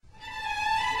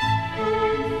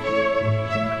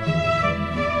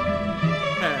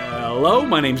Hello,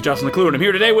 my name's Justin LeClue, and I'm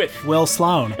here today with Will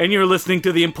Sloan. And you're listening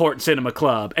to the Important Cinema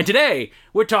Club. And today,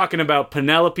 we're talking about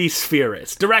Penelope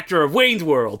Spheeris, director of Wayne's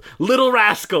World, Little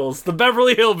Rascals, The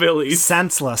Beverly Hillbillies.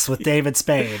 Senseless with David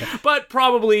Spade. But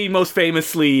probably most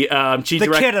famously,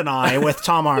 The Kid and I with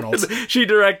Tom Arnold. She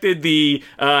directed the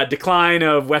Decline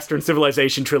of Western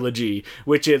Civilization trilogy,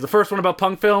 which is the first one about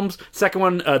punk films, second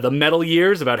one, The Metal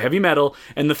Years, about heavy metal,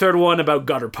 and the third one about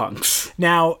gutter punks.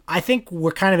 Now, I think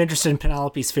we're kind of interested in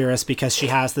Penelope Spheeris because she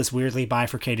has this weirdly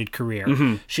bifurcated career.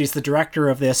 Mm-hmm. She's the director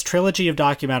of this trilogy of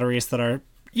documentaries that are,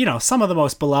 you know, some of the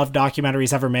most beloved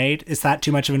documentaries ever made. Is that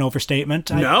too much of an overstatement?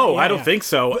 No, I don't think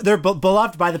so. They're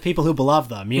beloved by the people who beloved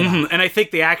them, you know. Mm-hmm. And I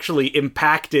think they actually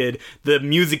impacted the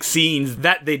music scenes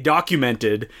that they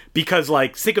documented because,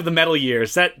 like, think of the metal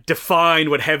years. That defined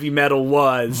what heavy metal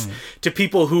was to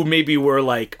people who maybe were,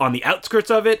 like, on the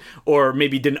outskirts of it or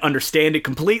maybe didn't understand it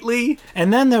completely.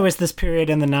 And then there was this period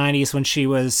in the 90s when she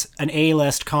was an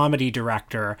A-list comedy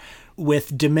director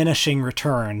with diminishing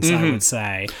returns, I would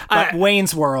say. But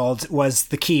Wayne's World was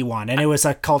the key one, and it was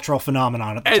a cultural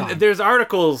phenomenon at the time. And there's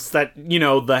articles that, you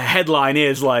know, the headline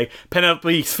is like,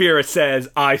 Penelope Spheeris says,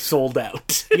 I sold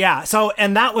out. Yeah, so,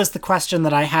 and that was the question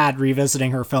that I had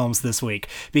revisiting her films this week,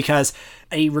 because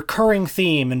a recurring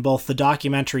theme in both the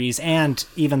documentaries and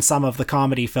even some of the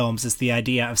comedy films is the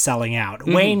idea of selling out.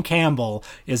 Wayne Campbell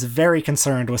is very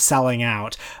concerned with selling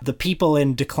out. The people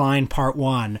in Decline Part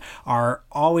 1 are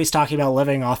always talking about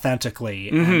living authentically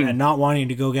and not wanting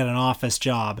to go get an office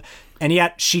job. And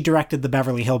yet she directed the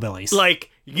Beverly Hillbillies.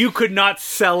 Like, you could not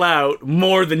sell out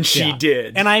more than she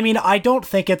did. And I mean, I don't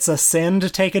think it's a sin to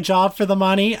take a job for the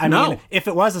money. I mean, if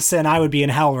it was a sin, I would be in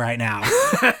hell right now.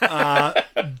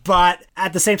 But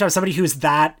at the same time, somebody who's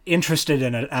that interested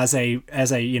in it as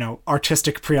a you know,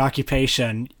 artistic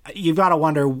preoccupation, you've got to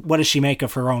wonder, what does she make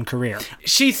of her own career?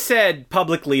 She said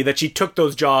publicly that she took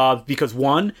those jobs because,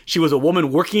 one, she was a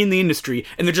woman working in the industry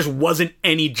and there just wasn't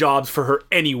any jobs for her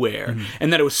anywhere.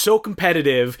 And that it was so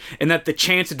competitive and that the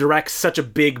chance to direct such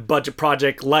a big budget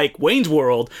project like Wayne's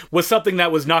World was something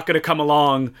that was not going to come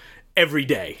along every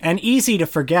day. And easy to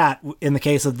forget in the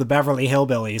case of the Beverly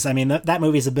Hillbillies. I mean, that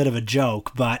movie's a bit of a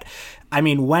joke, but I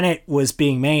mean, when it was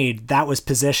being made, that was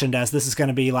positioned as this is going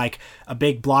to be like a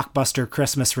big blockbuster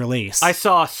Christmas release. I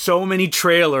saw so many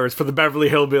trailers for the Beverly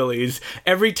Hillbillies.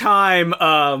 Every time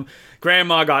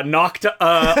Grandma got knocked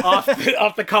off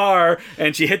the car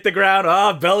and she hit the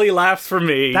ground, belly laughs for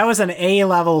me. That was an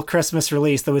A-level Christmas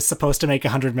release that was supposed to make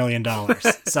 $100 million.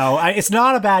 So it's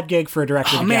not a bad gig for a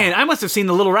director to man, get. I must have seen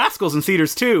The Little Rascals in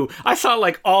theaters too. I saw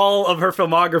like all of her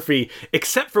filmography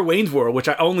except for Wayne's World, which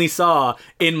I only saw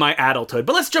in my adulthood.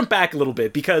 But let's jump back a little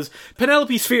bit because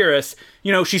Penelope Spheeris,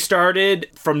 you know, she started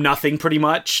from nothing pretty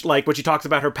much. Like when she talks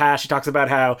about her past, she talks about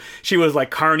how she was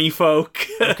like carny folk.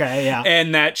 Okay, yeah.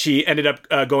 And that she ended up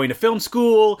going to film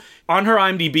school. On her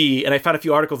IMDb, and I found a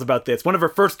few articles about this, one of her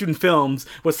first student films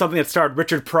was something that starred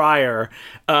Richard Pryor,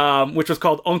 which was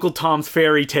called Uncle Tom's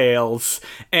Fairy Tales,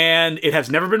 and it has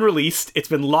never been released. It's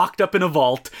been locked up in a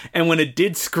vault, and when it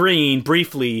did screen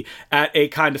briefly at a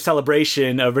kind of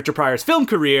celebration of Richard Pryor's film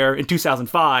career in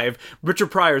 2005,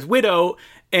 Richard Pryor's widow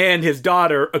and his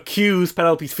daughter accused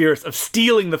Penelope Spheeris of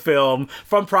stealing the film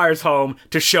from Pryor's home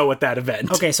to show at that event.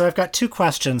 Okay, so I've got two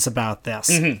questions about this.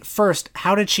 First,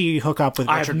 how did she hook up with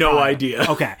Richard I have no Pryor? idea.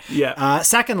 Okay. Yeah.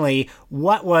 Secondly,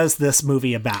 what was this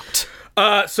movie about?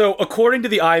 So according to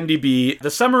the IMDb, the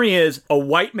summary is a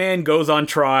white man goes on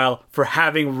trial for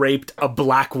having raped a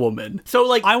black woman. So,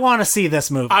 like, I want to see this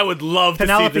movie. I would love to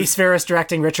Penelope see this. Spheeris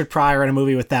directing Richard Pryor in a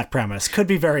movie with that premise. Could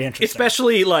be very interesting.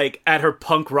 Especially, like, at her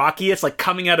punk rockiest, like,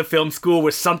 coming out of film school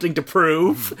with something to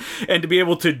prove, and to be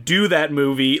able to do that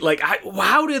movie. Like,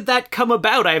 how did that come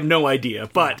about? I have no idea.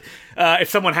 But if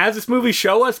someone has this movie,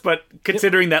 show us. But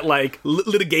considering that, like,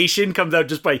 litigation comes out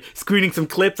just by screening some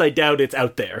clips, I doubt it's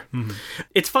out there.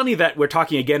 It's funny that we're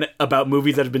talking again about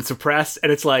movies that have been suppressed,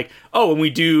 and it's like, oh, when we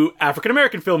do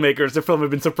African-American filmmakers, their film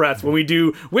have been suppressed. When we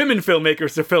do women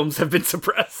filmmakers, their films have been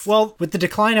suppressed. Well, with the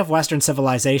Decline of Western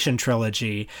Civilization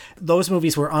trilogy, those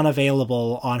movies were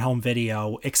unavailable on home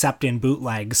video except in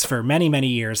bootlegs for many, many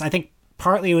years. I think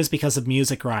partly it was because of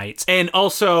music rights. And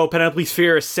also, Penelope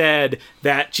Spheeris said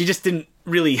that she just didn't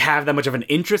really have that much of an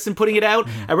interest in putting it out.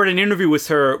 I read an interview with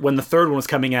her when the third one was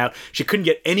coming out. She couldn't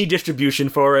get any distribution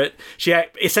for it. She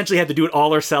essentially had to do it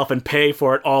all herself and pay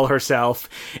for it all herself.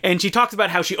 And she talks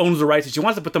about how she owns the rights and she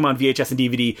wants to put them on VHS and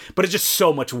DVD, but it's just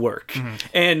so much work.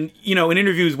 And, you know, in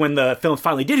interviews when the film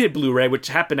finally did hit Blu-ray, which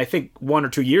happened, I think, 1 or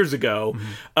 2 years ago,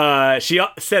 she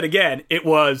said again, it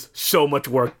was so much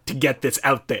work to get this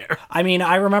out there. I mean,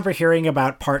 I remember hearing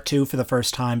about Part 2 for the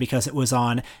first time because it was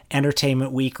on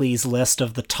Entertainment Weekly's list list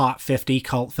of the top 50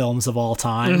 cult films of all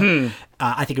time.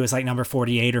 I think it was like number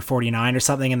 48 or 49 or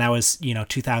something, and that was,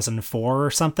 2004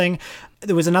 or something.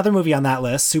 There was another movie on that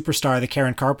list, Superstar, the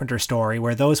Karen Carpenter story,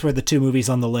 where those were the two movies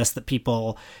on the list that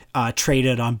people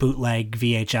traded on bootleg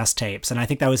VHS tapes. And I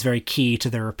think that was very key to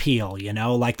their appeal,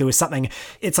 Like there was something,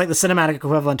 it's like the cinematic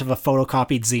equivalent of a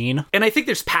photocopied zine. And I think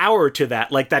there's power to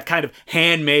that, like that kind of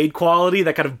handmade quality,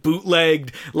 that kind of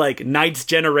bootlegged, like Knight's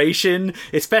Generation,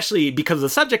 especially because of the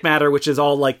subject matter, which is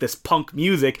all like this punk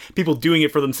music, people doing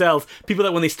it for themselves, people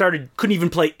that when they started couldn't even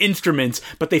play instruments,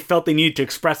 but they felt they needed to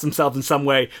express themselves in some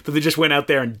way, so they just went out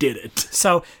there and did it.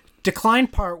 So Decline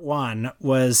Part 1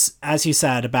 was, as you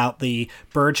said, about the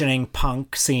burgeoning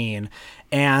punk scene,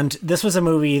 and this was a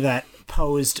movie that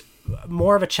posed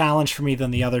more of a challenge for me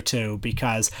than the other two,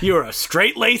 because you're a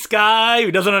straight-laced guy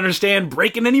who doesn't understand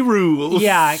breaking any rules.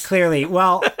 Yeah, clearly.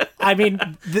 Well, I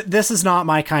mean, this is not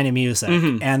my kind of music,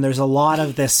 and there's a lot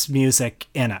of this music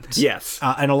in it. Yes.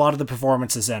 And a lot of the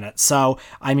performances in it. So,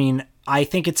 I mean, I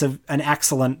think it's an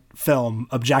excellent film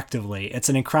objectively. It's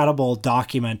an incredible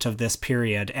document of this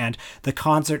period, and the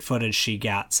concert footage she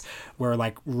gets where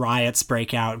like riots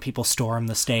break out and people storm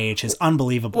the stage is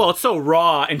unbelievable. Well, it's so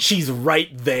raw, and she's right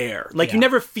there. Like, you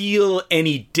never feel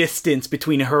any distance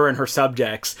between her and her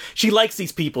subjects. She likes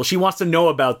these people. She wants to know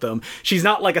about them. She's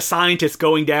not like a scientist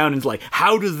going down and like,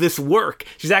 how does this work?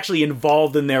 She's actually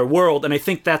involved in their world, and I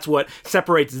think that's what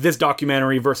separates this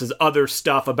documentary versus other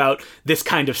stuff about this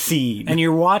kind of scene. And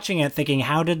you're watching it thinking,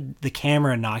 how did the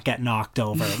camera not get knocked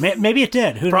over? Maybe it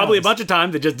did. Who Probably knows? A bunch of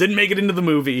times it just didn't make it into the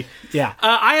movie. Yeah.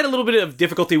 I had a little bit of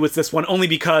difficulty with this one only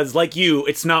because, like you,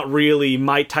 it's not really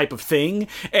my type of thing.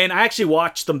 And I actually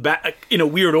watched them back in a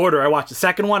weird order. I watched the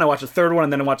second one, I watched the third one,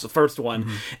 and then I watched the first one.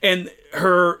 And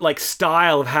her like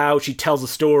style of how she tells a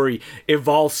story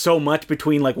evolves so much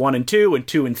between like 1 and 2 and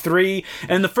 2 and 3.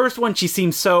 And the first one, she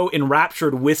seems so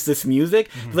enraptured with this music,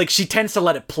 like she tends to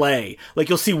let it play. Like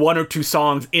you'll see 1 or 2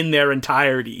 songs in their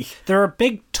entirety. There are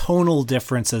big tonal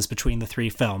differences between the three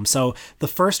films. So the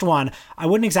first one, I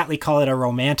wouldn't exactly call it a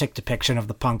romantic depiction of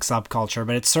the punk subculture,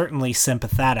 but it's certainly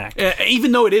sympathetic.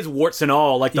 Even though it is warts and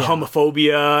all, like the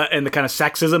homophobia and the kind of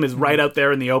sexism is right out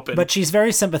there in the open. But she's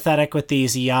very sympathetic with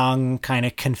these young, kind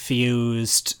of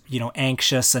confused,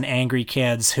 anxious and angry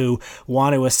kids who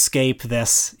want to escape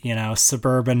this,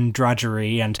 suburban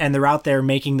drudgery. And they're out there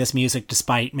making this music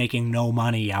despite making no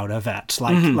money out of it.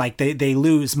 Like they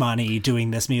lose money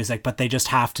doing this music, but they just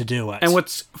have to do it. And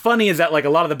what's funny is that like a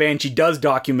lot of the bands she does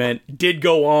document did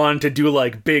go on to do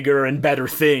like bigger and better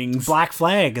things. Black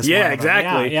Flag is one of them.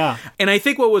 Exactly. Yeah. And I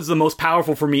think what was the most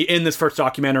powerful for me in this first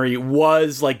documentary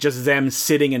was like just them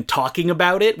sitting and talking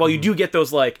about it. While you do get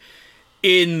those like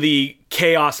in the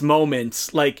chaos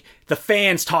moments, like the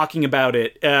fans talking about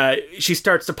it, she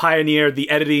starts to pioneer the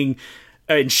editing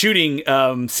and shooting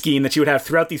scheme that you would have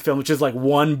throughout these films, which is like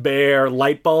one bare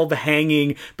light bulb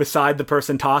hanging beside the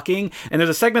person talking. And there's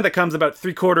a segment that comes about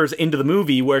 3/4 into the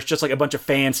movie where it's just like a bunch of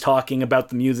fans talking about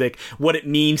the music, what it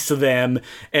means to them,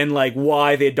 and like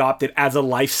why they adopt it as a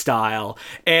lifestyle.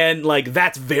 And like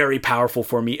that's very powerful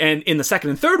for me. And in the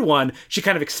second and third one, she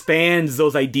kind of expands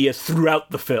those ideas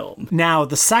throughout the film. Now,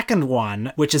 the second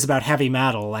one, which is about heavy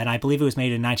metal, and I believe it was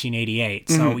made in 1988,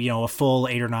 so, a full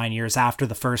 8 or 9 years after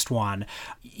the first one,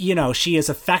 she is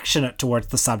affectionate towards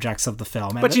the subjects of the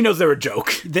film. But she knows they're a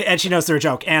joke. And she knows they're a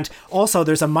joke. And also,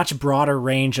 there's a much broader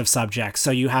range of subjects. So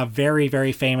you have very,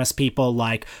 very famous people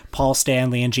like Paul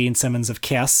Stanley and Gene Simmons of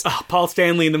Kiss. Paul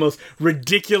Stanley in the most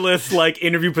ridiculous, like,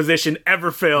 interview position ever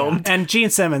filmed. Yeah. And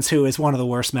Gene Simmons, who is one of the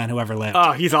worst men who ever lived.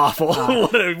 Oh, he's awful.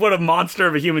 What a monster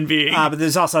of a human being. But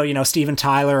there's also, Steven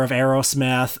Tyler of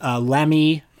Aerosmith,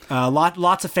 Lemmy.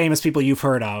 Lots of famous people you've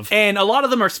heard of. And a lot of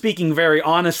them are speaking very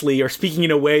honestly, or speaking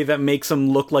in a way that makes them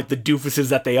look like the doofuses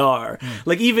that they are.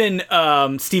 Like, even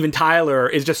Steven Tyler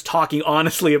is just talking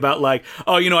honestly about, like,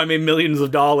 oh, I made millions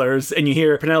of dollars, and you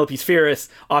hear Penelope Spheeris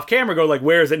off camera go, like,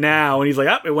 where is it now? And he's like,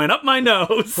 oh, it went up my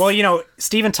nose. Well,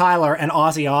 Steven Tyler and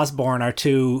Ozzy Osbourne are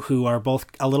two who are both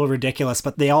a little ridiculous,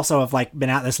 but they also have, like, been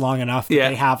at this long enough that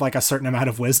they have, like, a certain amount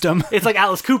of wisdom. It's like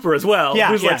Alice Cooper as well,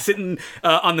 who's, like, sitting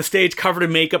on the stage covered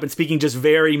in makeup and speaking just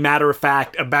very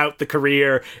matter-of-fact about the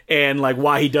career and like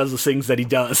why he does the things that he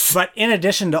does. But in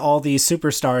addition to all these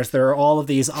superstars, there are all of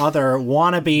these other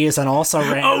wannabes and also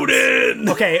rands. Odin!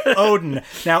 Okay, Odin.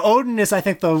 Now, Odin is, I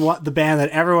think, the band that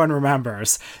everyone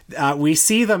remembers. We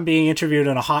see them being interviewed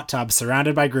in a hot tub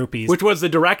surrounded by groupies. Which was the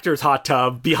director's hot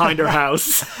tub behind her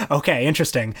house. Okay,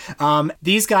 interesting.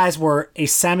 These guys were a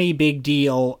semi-big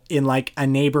deal in like a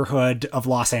neighborhood of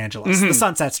Los Angeles. The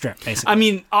Sunset Strip, basically. I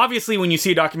mean, obviously when you see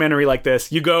a documentary documentary like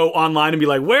this, you go online and be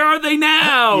like, where are they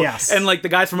now? Yes. And like the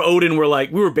guys from Odin were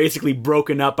like, we were basically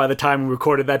broken up by the time we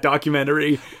recorded that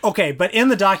documentary. Okay, but in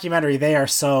the documentary, they are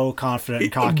so confident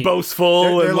and cocky.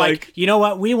 Boastful. They're and like, you know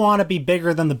what? We want to be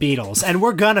bigger than the Beatles, and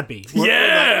we're gonna be.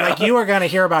 Like you are gonna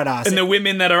hear about us. And the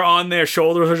women that are on their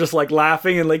shoulders are just like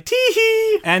laughing and like,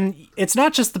 tee-hee. And it's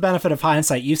not just the benefit of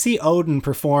hindsight. You see Odin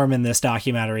perform in this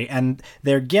documentary, and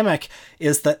their gimmick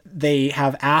is that they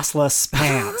have assless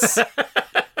pants.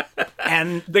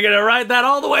 And they're going to ride that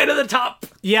all the way to the top.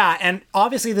 Yeah, and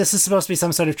obviously this is supposed to be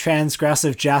some sort of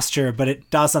transgressive gesture, but it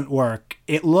doesn't work.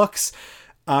 It looks,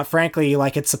 frankly,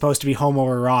 like it's supposed to be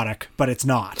homoerotic, but it's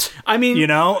not. I mean, you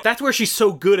know? That's where she's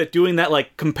so good at doing that,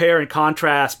 like, compare and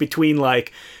contrast between,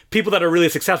 like, people that are really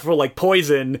successful, like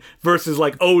Poison, versus,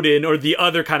 like, Odin or the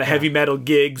other kind of heavy metal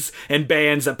gigs and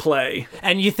bands that play.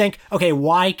 And you think, okay,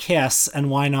 why Kiss and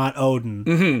why not Odin?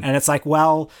 Mm-hmm. And it's like,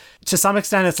 well, to some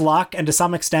extent it's luck, and to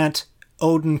some extent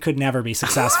Odin could never be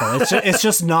successful. It's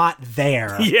just not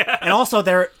there. Yeah. And also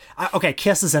okay,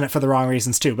 Kiss is in it for the wrong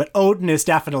reasons too, but Odin is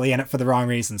definitely in it for the wrong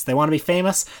reasons. They want to be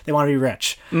famous, they want to be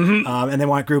rich, and they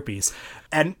want groupies.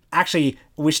 And actually,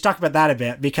 we should talk about that a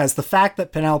bit, because the fact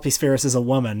that Penelope Spheeris is a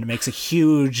woman makes a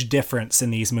huge difference in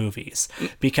these movies,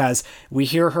 because we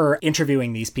hear her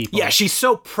interviewing these people. Yeah, she's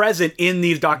so present in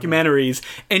these documentaries,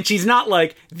 and she's not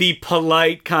like the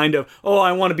polite kind of, oh,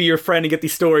 I want to be your friend and get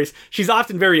these stories. She's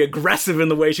often very aggressive in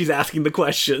the way she's asking the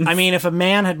questions. I mean, if a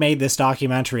man had made this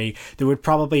documentary, there would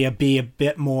probably be a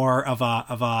bit more of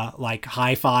a like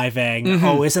high-fiving,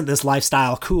 oh, isn't this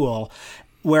lifestyle cool?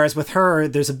 Whereas with her,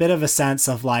 there's a bit of a sense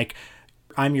of like,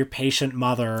 I'm your patient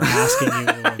mother asking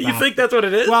you about... You think that's what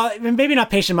it is? Well, maybe not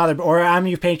patient mother, or I'm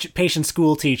your patient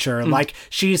school teacher. Like,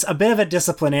 she's a bit of a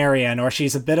disciplinarian, or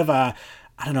she's a bit of a,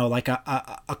 I don't know, like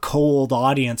a cold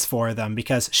audience for them,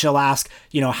 because she'll ask,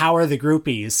 how are the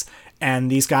groupies? And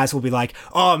these guys will be like,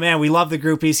 oh man, we love the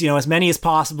groupies, as many as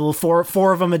possible,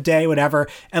 four of them a day, whatever.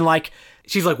 And like...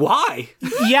 She's like, why?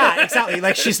 Yeah, exactly.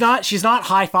 Like she's not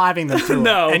high-fiving them through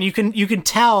No. it. And you can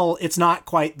tell it's not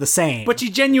quite the same. But she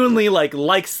genuinely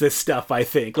likes this stuff, I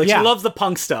think. She loves the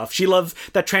punk stuff. She loves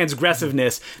that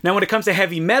transgressiveness. Now when it comes to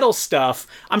heavy metal stuff,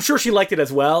 I'm sure she liked it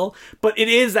as well, but it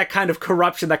is that kind of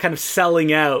corruption, that kind of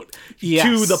selling out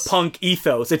to the punk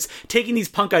ethos. It's taking these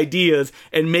punk ideas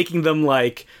and making them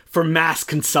for mass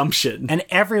consumption. And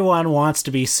everyone wants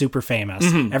to be super famous.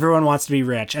 Everyone wants to be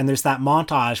rich. And there's that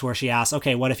montage where she asks,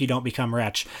 okay, what if you don't become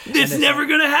rich? It's never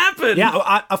going to happen.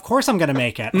 Yeah, of course I'm going to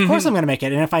make it. Of course I'm going to make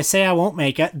it. And if I say I won't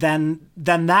make it, then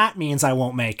that means I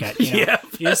won't make it. You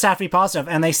just have to be positive.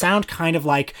 And they sound kind of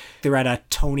like they're at a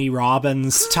Tony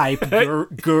Robbins type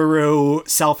guru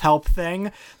self-help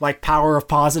thing, like power of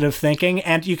positive thinking.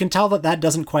 And you can tell that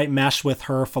doesn't quite mesh with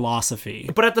her philosophy.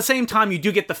 But at the same time, you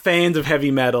do get the fans of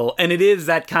heavy metal, and it is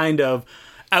that kind of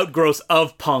outgrowth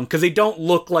of punk, because they don't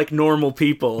look like normal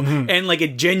people, and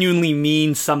it genuinely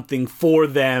means something for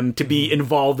them to be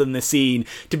involved in the scene,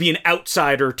 to be an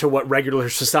outsider to what regular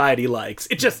society likes.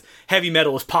 It's just heavy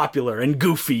metal is popular and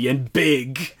goofy and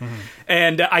big.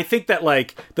 And I think that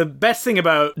the best thing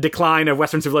about Decline of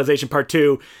Western Civilization Part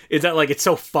 2 is that it's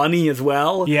so funny as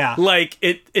well. Yeah.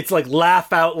 It's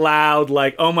laugh out loud,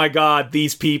 oh my god,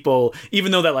 these people,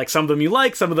 even though that some of them you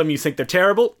like, some of them you think they're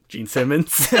terrible. Gene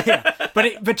Simmons. Yeah.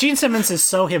 But Gene Simmons is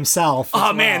so himself.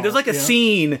 Oh man, there's a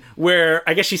scene where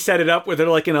I guess she set it up where they're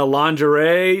in a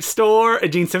lingerie store,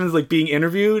 and Gene Simmons being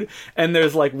interviewed, and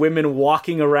there's women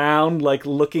walking around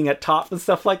looking at tops and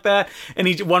stuff like that, and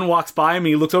one walks by him and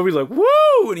he looks over, he's like,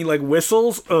 woo, and he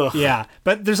whistles. Ugh. Yeah,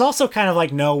 but there's also kind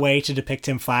of no way to depict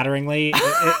him flatteringly.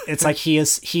 It's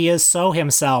he is so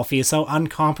himself. He is so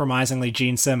uncompromisingly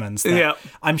Gene Simmons that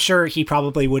I'm sure he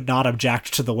probably would not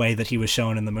object to the way that he was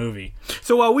shown in the movie.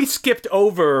 So while we skipped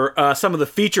over some of the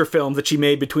feature films that she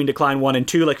made between Decline 1 and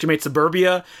 2, she made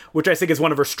Suburbia, which I think is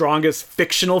one of her strongest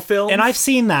fictional films. And I've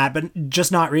seen that, but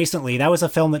just not recently. That was a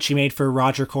film that she made for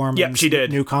Roger Corman's she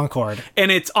did. New Concord.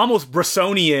 And it's almost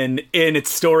Bressonian in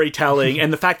its storytelling,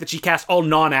 and the fact that she cast all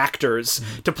non-actors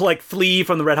to play Flea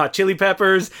from the Red Hot Chili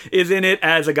Peppers is in it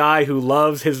as a guy who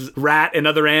loves his rat and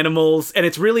other animals, and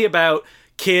it's really about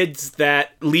kids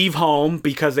that leave home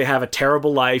because they have a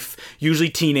terrible life, usually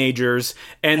teenagers,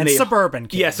 and suburban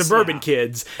kids. Yeah, suburban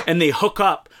kids, and they hook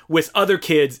up with other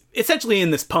kids, essentially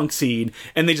in this punk scene,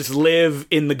 and they just live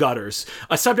in the gutters.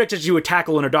 A subject that you would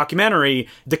tackle in a documentary,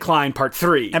 Decline Part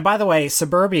 3. And by the way,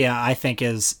 Suburbia, I think,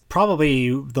 is probably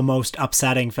the most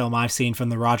upsetting film I've seen from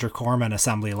the Roger Corman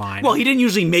assembly line. Well, he didn't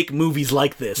usually make movies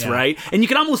like this, right? And you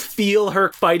can almost feel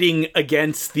her fighting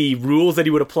against the rules that he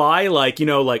would apply,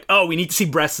 oh, we need to see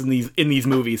breasts in these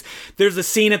movies. There's a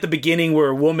scene at the beginning where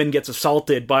a woman gets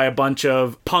assaulted by a bunch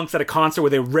of punks at a concert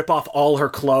where they rip off all her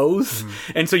clothes.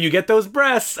 And so you get those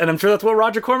breasts, and I'm sure that's what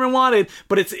Roger Corman wanted,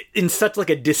 but it's in such like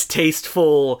a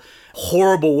distasteful,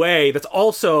 horrible way that's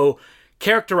also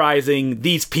characterizing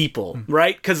these people,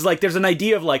 right? Because like there's an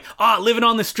idea of like, living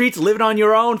on the streets, living on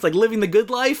your own, it's like living the good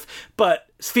life, but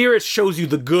Spheeris shows you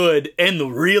the good and the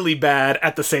really bad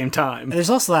at the same time.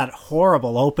 There's also that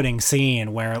horrible opening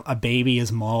scene where a baby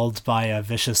is mauled by a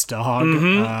vicious dog.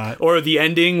 Or the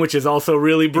ending, which is also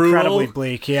really brutal. Incredibly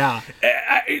bleak, yeah.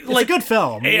 It's a good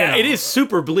film. Yeah, it is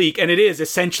super bleak, and it is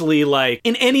essentially like,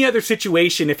 in any other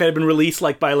situation, if it had been released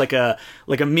like by like a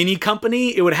mini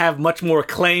company, it would have much more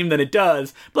acclaim than it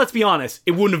does. But let's be honest,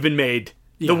 it wouldn't have been made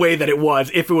the way that it was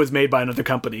if it was made by another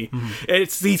company.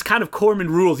 It's these kind of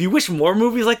Corman rules. You wish more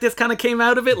movies like this kind of came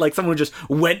out of it, like someone just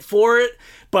went for it.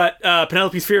 But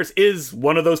Penelope Spheeris is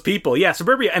one of those people. Yeah,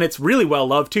 Suburbia, and it's really well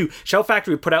loved too. Shout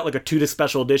Factory put out like a 2-disc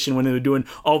special edition when they were doing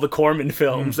all the Corman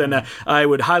films, and I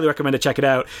would highly recommend to check it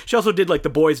out. She also did like The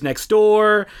Boys Next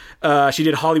Door. She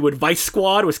did Hollywood Vice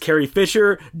Squad with Carrie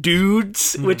Fisher,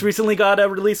 Dudes, which recently got a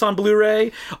release on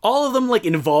Blu-ray. All of them like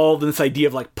involved in this idea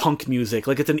of like punk music.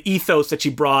 Like it's an ethos that she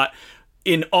brought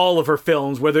in all of her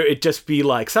films, whether it just be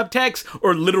like subtext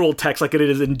or literal text like it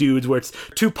is in Dudes, where it's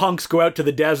two punks go out to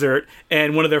the desert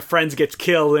and one of their friends gets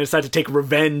killed and they decide to take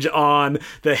revenge on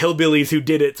the hillbillies who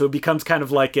did it. So it becomes kind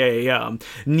of like a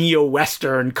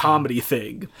neo-Western comedy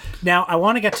thing. Now, I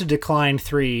want to get to Decline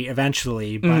 3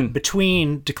 eventually, but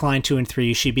between Decline 2 and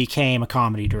 3, she became a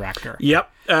comedy director.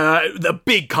 Yep. The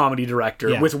big comedy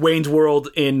director with Wayne's World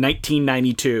in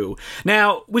 1992.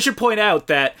 Now, we should point out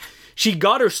that she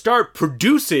got her start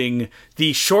producing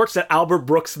the shorts that Albert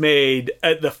Brooks made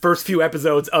at the first few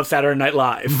episodes of Saturday Night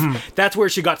Live. That's where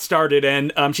she got started,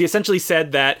 and she essentially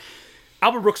said that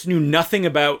Albert Brooks knew nothing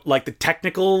about like the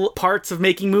technical parts of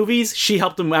making movies. She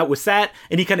helped him out with that,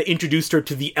 and he kind of introduced her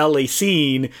to the LA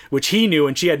scene, which he knew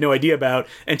and she had no idea about,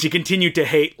 and she continued to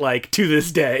hate like to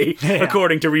this day,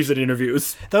 according to recent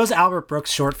interviews. Those Albert Brooks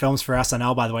short films for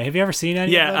SNL, by the way, have you ever seen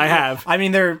any of them? Yeah, I have. I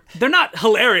mean, they're not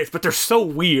hilarious, but they're so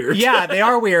weird. Yeah, they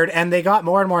are weird, and they got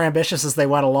more and more ambitious as they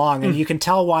went along, and you can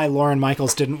tell why Lorne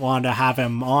Michaels didn't want to have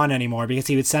him on anymore, because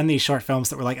he would send these short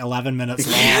films that were like 11 minutes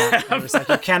long. It was like,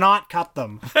 you cannot cut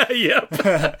them. Yep.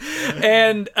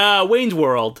 And Wayne's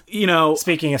World, you know.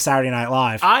 Speaking of Saturday Night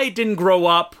Live. I didn't grow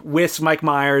up with Mike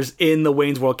Myers in the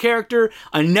Wayne's World character.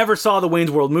 I never saw the Wayne's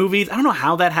World movies. I don't know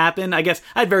how that happened. I guess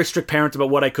I had very strict parents about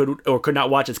what I could or could not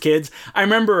watch as kids. I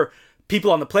remember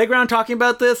people on the playground talking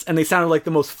about this, and they sounded like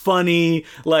the most funny,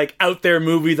 like, out there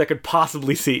movies I could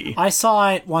possibly see. I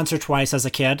saw it once or twice as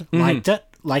a kid.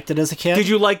 Liked it as a kid. Did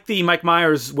you like the Mike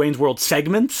Myers Wayne's World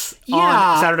segments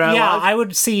on Saturday Night Live? Yeah, I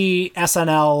would see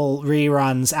SNL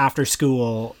reruns after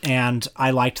school, and I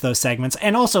liked those segments.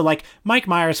 And also, like, Mike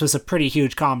Myers was a pretty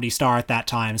huge comedy star at that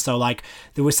time, so, like,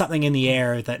 there was something in the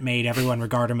air that made everyone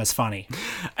regard him as funny.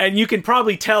 And you can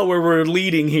probably tell where we're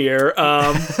leading here,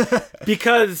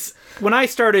 because when I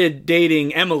started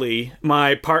dating Emily,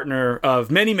 my partner of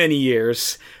many, many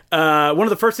years, one of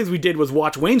the first things we did was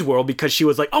watch Wayne's World, because she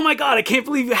was like, oh my god, I can't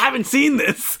believe you haven't seen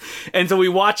this. And so we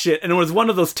watched it, and it was one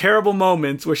of those terrible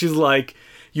moments where she's like,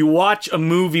 you watch a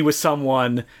movie with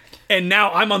someone, and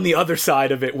now I'm on the other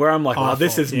side of it, where I'm like, oh,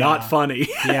 this is not funny.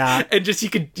 Yeah. And just you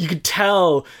could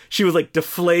tell she was like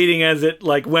deflating as it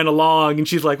like went along, and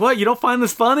she's like, what, you don't find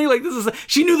this funny? Like, this is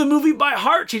she knew the movie by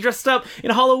heart. She dressed up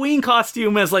in a Halloween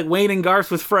costume as like Wayne and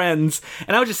Garth with friends,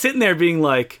 and I was just sitting there being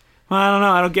like, I don't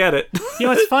know, I don't get it. You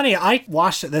know, it's funny, I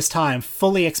watched it this time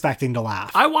fully expecting to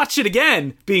laugh. I watched it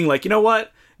again being like, you know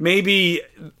what? Maybe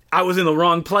I was in the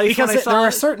wrong place because when I saw there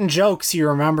are certain jokes you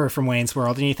remember from Wayne's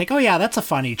World, and you think, oh yeah, that's a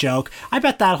funny joke. I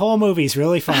bet that whole movie's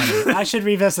really funny. I should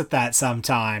revisit that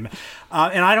sometime.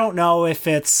 And I don't know if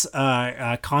it's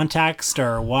context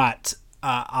or what.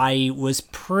 I was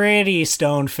pretty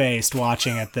stone-faced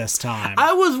watching it this time.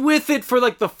 I was with it for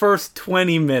like the first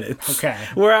 20 minutes. Okay.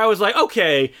 Where I was like,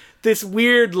 okay, this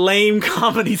weird, lame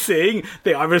comedy thing,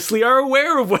 they obviously are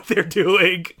aware of what they're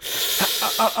doing.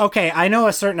 Okay, I know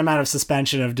a certain amount of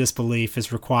suspension of disbelief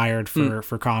is required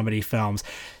for comedy films.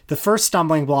 The first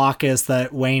stumbling block is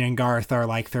that Wayne and Garth are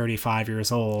like 35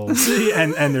 years old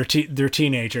and they're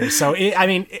teenagers. So,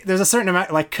 there's a certain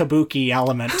amount, like, kabuki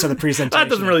element to the presentation. That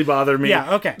doesn't really bother me.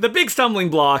 Yeah, okay. The big stumbling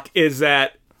block is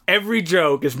that every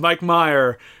joke is Mike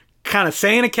Myers kind of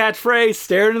saying a catchphrase,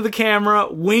 staring at the camera,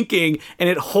 winking, and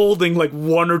it holding like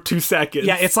 1 or 2 seconds.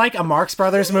 Yeah, it's like a Marx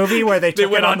Brothers movie where they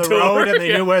took went it on the tour, road and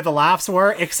they knew where the laughs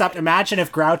were, except imagine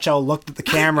if Groucho looked at the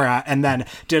camera and then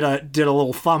did a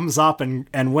little thumbs up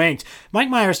and winked. Mike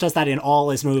Myers does that in all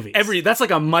his movies. That's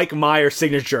like a Mike Myers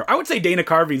signature. I would say Dana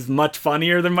Carvey's much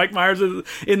funnier than Mike Myers is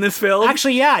in this film.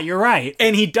 Actually, yeah, you're right.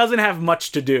 And he doesn't have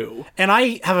much to do. And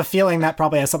I have a feeling that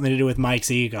probably has something to do with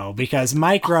Mike's ego, because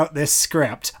Mike wrote this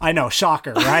script. I know,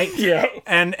 shocker, right? Yeah.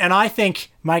 And I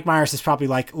think Mike Myers is probably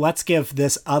like, let's give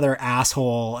this other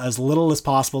asshole as little as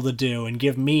possible to do and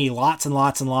give me lots and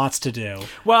lots and lots to do.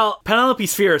 Well, Penelope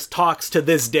Spheeris talks to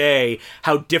this day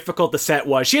how difficult the set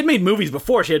was. She had made movies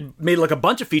before. She had made like a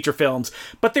bunch of feature films,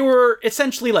 but they were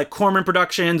essentially like Corman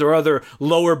Productions or other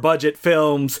lower budget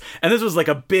films. And this was like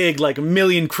a big, like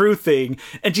million crew thing.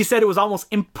 And she said it was almost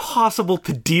impossible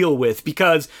to deal with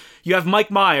because you have Mike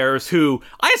Myers, who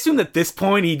I assume at this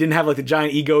point he didn't have like the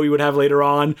giant ego he would have later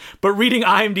on, but reading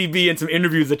IMDb and some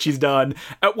interviews that she's done,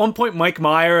 at one point Mike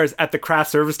Myers at the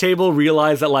craft service table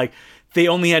realized that like they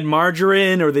only had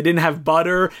margarine or they didn't have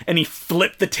butter, and he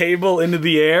flipped the table into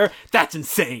the air. That's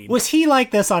insane. Was he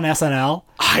like this on SNL?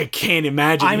 I can't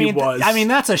imagine he was. I mean,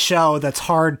 that's a show that's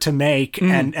hard to make,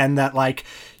 and that like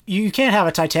you can't have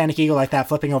a Titanic ego like that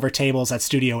flipping over tables at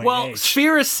Studio AH. Well,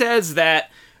 Spheeris says that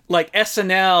like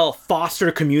SNL fostered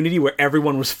a community where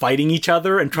everyone was fighting each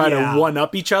other and trying to one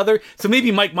up each other. So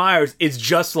maybe Mike Myers is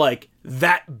just like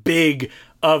that big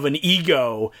of an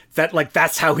ego that like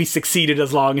that's how he succeeded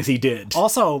as long as he did.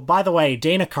 Also, by the way,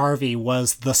 Dana Carvey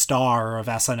was the star of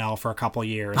SNL for a couple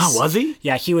years. Oh, was he?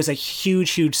 Yeah, he was a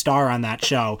huge star on that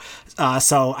show.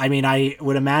 So, I mean, I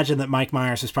would imagine that Mike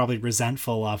Myers was probably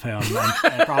resentful of him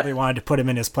and probably wanted to put him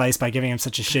in his place by giving him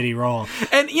such a shitty role.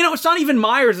 And, you know, it's not even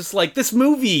Myers. It's like this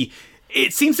movie,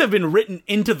 it seems to have been written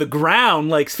into the ground.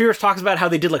 Like, Spheeris talks about how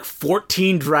they did like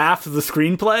 14 drafts of the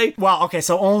screenplay. Well, okay,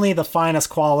 so only the finest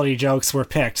quality jokes were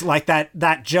picked. Like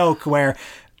that joke where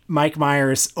Mike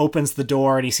Myers opens the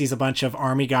door and he sees a bunch of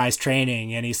army guys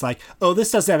training and he's like, oh, this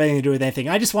doesn't have anything to do with anything.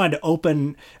 I just wanted to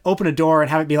open a door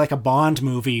and have it be like a Bond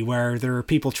movie where there are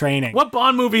people training. What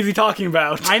Bond movie is he talking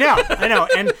about? I know.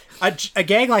 And a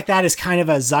gag like that is kind of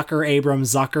a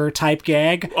Zucker type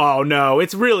gag. Oh, no.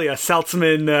 It's really a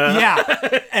Seltzman.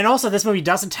 Yeah. And also, this movie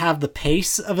doesn't have the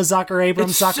pace of a Zucker movie.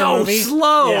 It's so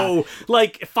slow. Yeah.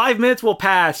 Like, 5 minutes will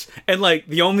pass and like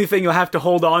the only thing you'll have to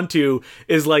hold on to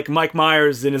is like Mike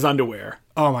Myers in his underwear.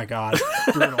 Oh my god,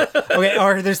 brutal. Okay,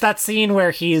 or there's that scene where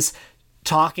he's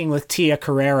talking with Tia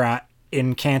Carrera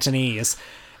in Cantonese,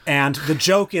 and the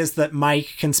joke is that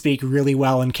Mike can speak really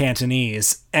well in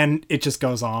Cantonese, and it just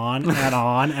goes on and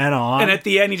on and on. And at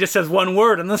the end, he just says one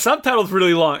word, and the subtitle's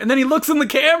really long. And then he looks in the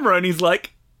camera, and he's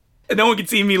like, and no one can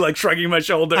see me like shrugging my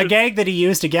shoulders. A gag that he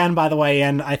used again, by the way,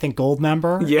 in I think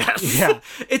Goldmember. Yes. Yeah.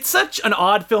 It's such an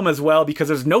odd film as well because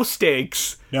there's no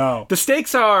stakes. No. The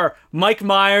stakes are Mike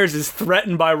Myers is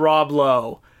threatened by Rob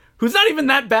Lowe, who's not even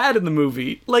that bad in the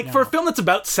movie. Like, for a film that's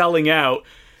about selling out,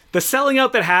 the selling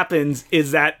out that happens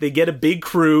is that they get a big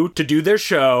crew to do their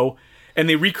show, and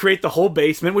they recreate the whole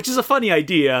basement, which is a funny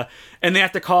idea, and they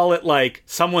have to call it, like,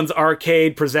 Someone's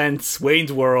Arcade Presents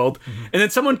Wayne's World, and then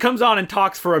someone comes on and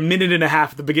talks for a minute and a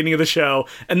half at the beginning of the show,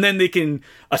 and then they can,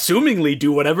 assumingly,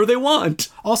 do whatever they want.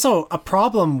 Also, a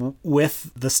problem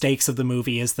with the stakes of the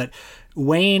movie is that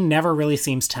Wayne never really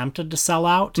seems tempted to sell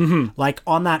out. Like,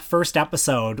 on that first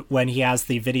episode, when he has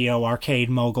the video arcade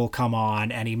mogul come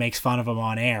on and he makes fun of him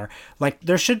on air, like,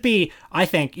 there should be, I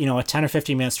think, you know, a 10 or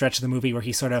 15 minute stretch of the movie where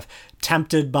he's sort of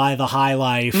tempted by the high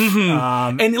life.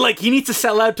 And, like, he needs to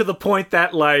sell out to the point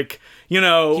that, like, you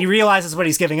know, he realizes what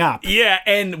he's giving up. Yeah,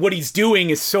 and what he's doing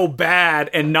is so bad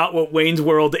and not what Wayne's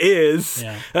World is.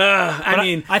 Yeah. I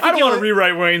mean, I don't want to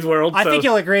rewrite Wayne's World. I think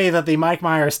you'll agree that the Mike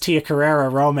Myers Tia Carrera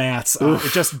romance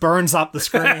it just burns up the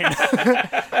screen.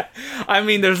 I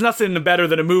mean, there's nothing better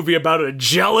than a movie about a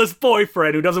jealous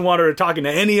boyfriend who doesn't want her talking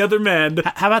to any other men.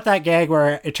 How about that gag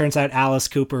where it turns out Alice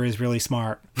Cooper is really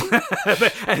smart?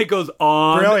 And it goes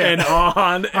on and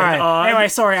on and on. Anyway,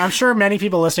 sorry, I'm sure many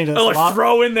people listening to this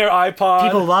throw in their iPod.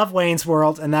 People love Wayne's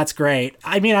World, and that's great.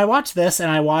 I mean, I watch this and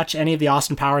I watch any of the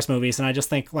Austin Powers movies, and I just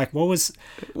think, like, what was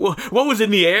in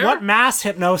the air? What mass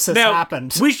hypnosis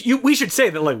happened? We should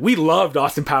say that, like, we loved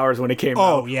Austin Powers when it came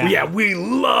out. Oh, yeah. Yeah, we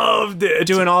loved it.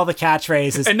 Doing all the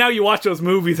catchphrases. And now you watch those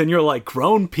movies and you're like,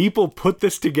 grown people put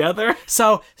this together?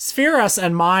 So, Spheeris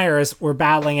and Myers were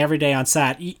battling every day on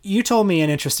set. You told me an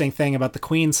interesting thing about the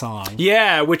Queen song.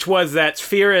 Yeah, which was that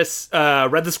Spheeris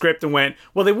read the script and went,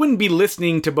 well, they wouldn't be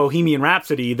listening to Bohemian Bohemian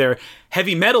Rhapsody, they're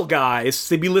heavy metal guys.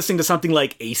 So they'd be listening to something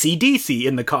like AC/DC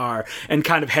in the car and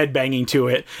kind of headbanging to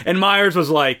it. And Myers was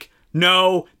like,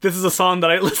 no, this is a song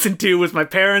that I listened to with my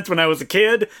parents when I was a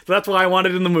kid, so that's why I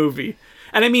wanted it in the movie.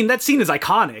 And I mean, that scene is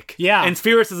iconic. Yeah. And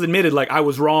Spheeris has admitted, like, I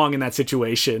was wrong in that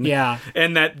situation. Yeah.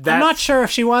 And that's... I'm not sure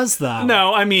if she was, though.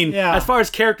 No, I mean, as far as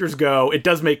characters go, it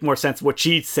does make more sense what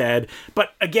she said.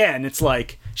 But again, it's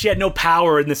like, she had no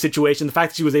power in the situation. The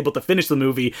fact that she was able to finish the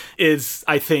movie is,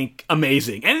 I think,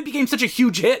 amazing. And it became such a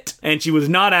huge hit. And she was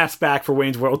not asked back for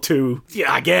Wayne's World 2.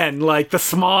 Yeah, again, like, the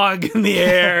smog in the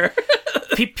air...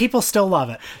 People still love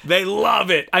it. They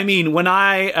love it. I mean, when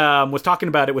I was talking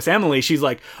about it with Emily, she's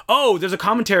like, oh, there's a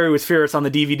commentary with Spheeris on the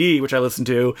DVD, which I listened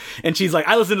to. And she's like,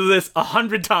 I listened to this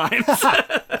 100 times.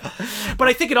 But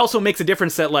I think it also makes a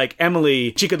difference that, like,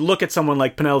 Emily, she could look at someone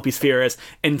like Penelope Spheeris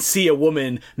and see a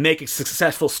woman make a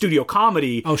successful studio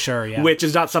comedy. Oh, sure, yeah. Which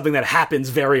is not something that happens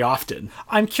very often.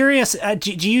 I'm curious,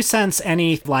 do you sense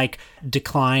any, like,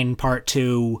 decline part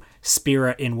 2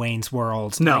 spirit in Wayne's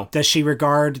World? No. Like, does she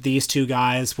regard these two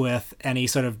guys with any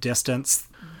sort of distance?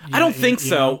 I don't think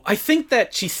so. Know? I think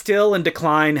that she still, in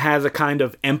decline, has a kind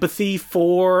of empathy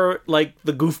for, like,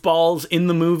 the goofballs in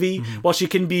the movie, while she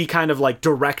can be kind of, like,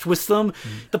 direct with them.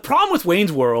 The problem with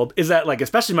Wayne's World is that, like,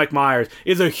 especially Mike Myers,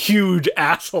 is a huge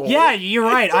asshole. Yeah, you're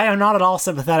right. I am not at all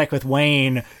sympathetic with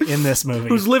Wayne in this movie.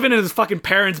 Who's living in his fucking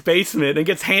parents' basement and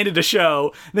gets handed a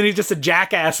show, and then he's just a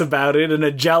jackass about it and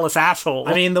a jealous asshole.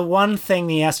 I mean, the one thing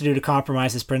he has to do to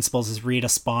compromise his principles is read a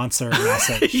sponsor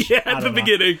message. Yeah, at the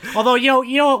beginning. Although,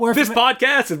 you know what, this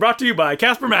podcast is brought to you by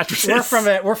Casper Mattresses.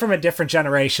 We're from a different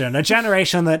generation, a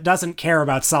generation that doesn't care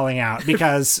about selling out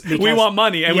because we want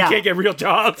money and we can't get real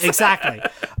jobs. Exactly.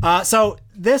 So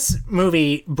this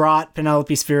movie brought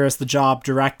Penelope Spheeris the job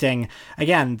directing,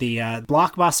 again, the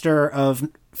blockbuster of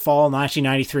fall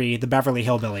 1993, The Beverly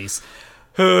Hillbillies.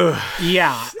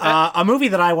 A movie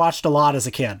that I watched a lot as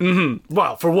a kid. Mm-hmm.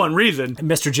 Well, for one reason.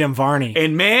 Mr. Jim Varney.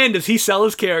 And man, does he sell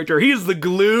his character. He is the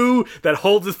glue that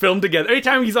holds his film together.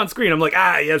 Anytime he's on screen, I'm like,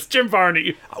 yes, Jim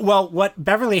Varney. Well, what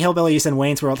Beverly Hillbillies and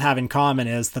Wayne's World have in common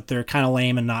is that they're kind of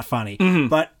lame and not funny. Mm-hmm.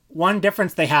 But one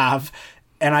difference they have...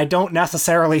 And I don't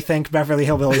necessarily think Beverly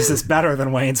Hillbillies is better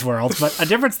than Wayne's World, but a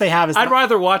difference they have is... I'd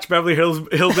rather watch Beverly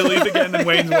Hillbillies again than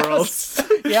Wayne's World.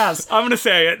 Yes. I'm going to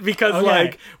say it because,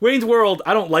 like, Wayne's World,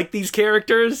 I don't like these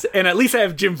characters, and at least I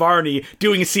have Jim Varney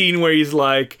doing a scene where he's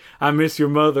like, I miss your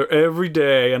mother every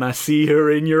day, and I see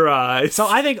her in your eyes. So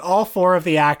I think all four of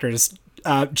the actors...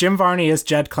 Jim Varney as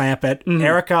Jed Clampett,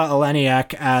 Erica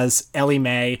Eleniak as Ellie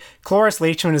Mae, Cloris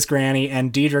Leachman as Granny,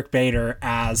 and Diedrich Bader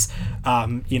as,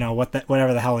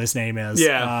 whatever the hell his name is.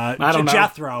 Yeah, I don't know.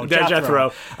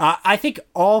 Jethro. I think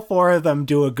all four of them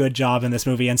do a good job in this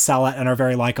movie and sell it and are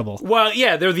very likable. Well,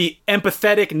 yeah, they're the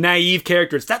empathetic, naive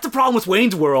characters. That's the problem with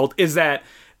Wayne's World, is that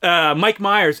Mike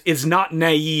Myers is not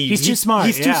naive. He's too smart.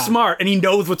 He's too smart, and he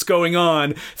knows what's going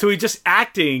on. So he's just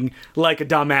acting like a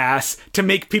dumbass to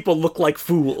make people look like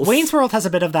fools. Wayne's World has a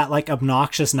bit of that, like,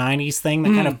 obnoxious 90s thing, the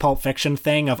kind of Pulp Fiction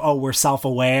thing of, we're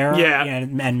self-aware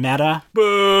and meta.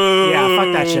 Boo! Yeah,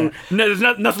 fuck that shit. No, there's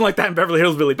nothing like that in Beverly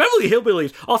Hillbillies. Beverly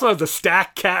Hillbillies also has a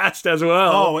stacked cast as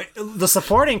well. Oh, the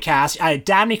supporting cast,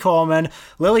 Dabney Coleman,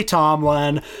 Lily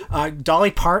Tomlin,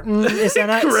 Dolly Parton is in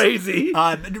it. Crazy.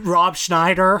 Rob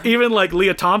Schneider. Even, like,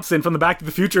 Leah Thompson from the Back to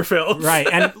the Future films. Right,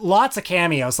 and lots of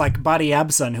cameos, like Buddy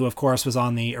Ebsen, who, of course, was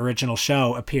on the original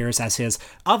show, appears as his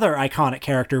other iconic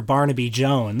character, Barnaby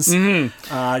Jones.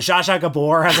 Mm-hmm. Zsa Zsa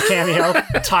Gabor has a cameo.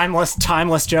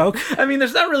 timeless joke. I mean,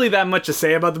 there's not really that much to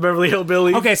say about the Beverly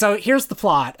Hillbillies. Okay, so here's the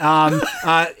plot.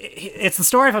 It's the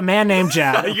story of a man named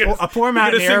Jed, a poor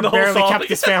mountaineer, barely kept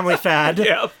his family fed.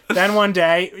 Yep. Then one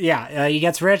day, he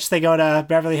gets rich, they go to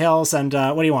Beverly Hills, and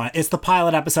what do you want? It's the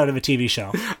pilot episode of a TV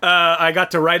show. I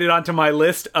got to write it onto my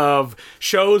list of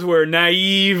shows where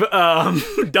naive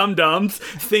dum-dums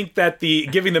think that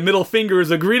giving the middle finger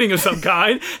is a greeting of some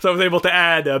kind. So I was able to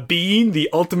add Bean, the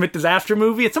ultimate disaster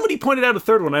movie. And somebody pointed out a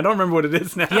third one. I don't remember what it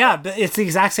is now. Yeah, but it's the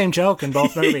exact same joke in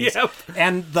both movies. Yep.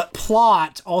 And the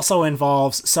plot also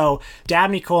involves, so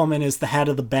Dabney Coleman is the head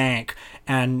of the bank.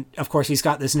 And, of course, he's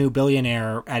got this new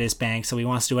billionaire at his bank, so he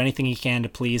wants to do anything he can to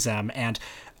please him. And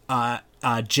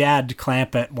Jed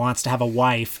Clampett wants to have a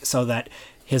wife so that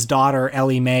his daughter,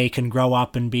 Ellie Mae, can grow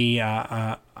up and be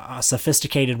a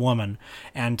sophisticated woman.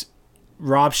 And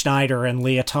Rob Schneider and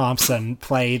Leah Thompson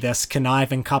play this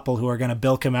conniving couple who are going to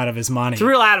bilk him out of his money. It's a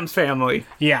real Addams Family.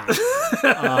 Yeah.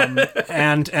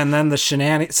 And then the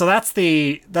shenanigans. So that's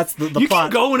the you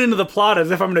plot. keep going into the plot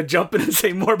as if I'm going to jump in and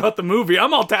say more about the movie.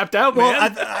 I'm all tapped out,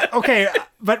 man. Okay,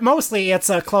 but mostly it's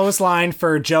a clothesline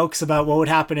for jokes about what would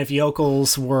happen if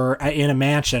yokels were in a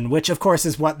mansion, which of course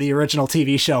is what the original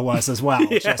TV show was as well.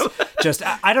 Yeah. Just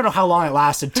I don't know how long it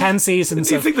lasted. 10 seasons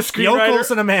Do you of think the screenwriter,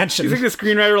 yokels in a mansion. Do you think the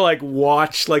screenwriter like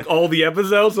watched like all the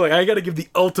episodes? Like, I got to give the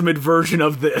ultimate version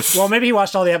of this. Well, maybe he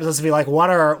watched all the episodes to be like, what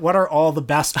are all the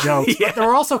best jokes? Yeah. But there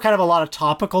were also kind of a lot of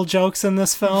topical jokes in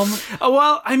this film.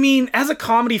 Well, I mean, as a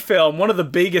comedy film, one of the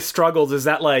biggest struggles is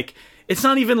that like it's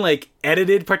not even like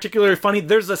edited particularly funny.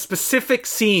 There's a specific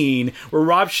scene where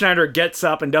Rob Schneider gets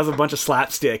up and does a bunch of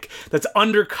slapstick that's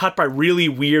undercut by really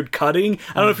weird cutting.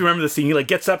 I don't know if you remember the scene. He like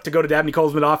gets up to go to Dabney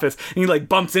Coleman's office and he like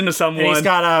bumps into someone. And he's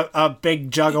got a big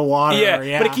jug of water.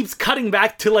 Yeah, but it keeps cutting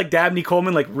back to like Dabney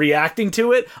Coleman like reacting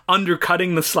to it,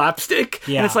 undercutting the slapstick.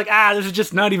 Yeah. And it's like, this is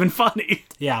just not even funny.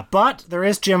 Yeah, but there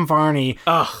is Jim Varney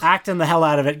acting the hell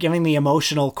out of it, giving the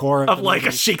emotional core of like movie.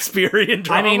 A Shakespearean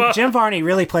drama. I mean, Jim Varney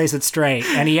really plays it straight,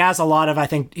 and he has a lot of, I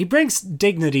think, he brings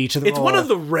dignity to the role. It's one of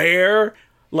the rare,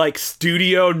 like,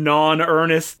 studio,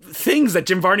 non-earnest things that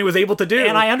Jim Varney was able to do.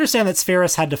 And I understand that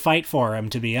Spheeris had to fight for him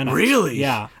to be in it. Really?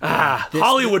 Yeah.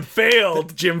 Hollywood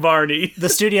failed Jim Varney. The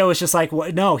studio was just like,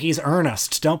 no, he's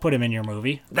earnest. Don't put him in your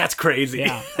movie. That's crazy.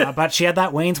 Yeah. But she had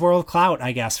that Wayne's World clout,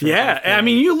 I guess. I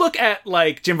mean, you look at,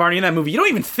 like, Jim Varney in that movie, you don't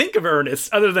even think of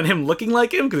Ernest other than him looking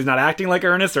like him because he's not acting like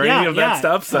Ernest or any of that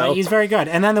stuff. So he's very good.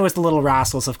 And then there was The Little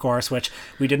Rascals, of course, which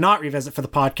we did not revisit for the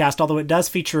podcast, although it does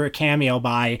feature a cameo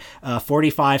by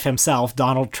 45 himself,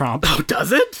 Donald Trump. Oh,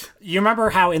 does it? You remember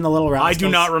how in The Little Rascals... I do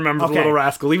not remember The Little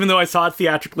Rascal, even though I saw it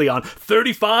theatrically on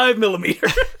 35 millimeter.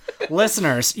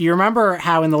 Listeners, you remember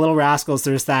how in The Little Rascals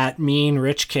there's that mean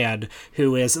rich kid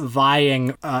who is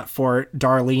vying for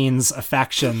Darlene's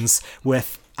affections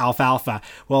with Alfalfa.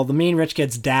 Well, the mean rich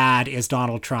kid's dad is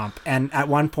Donald Trump. And at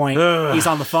one point, he's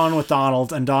on the phone with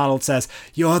Donald, and Donald says,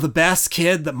 "You're the best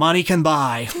kid that money can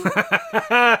buy."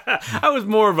 I was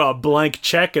more of a blank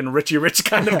check and Richie Rich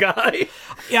kind of guy.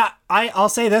 Yeah, I'll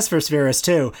say this for Spheeris,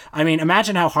 too. I mean,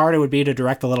 imagine how hard it would be to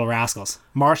direct The Little Rascals,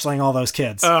 marshalling all those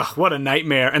kids. Ugh, what a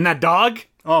nightmare. And that dog?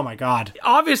 Oh, my God.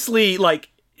 Obviously, like,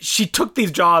 she took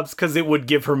these jobs because it would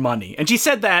give her money. And she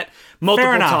said that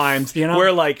multiple times, you know?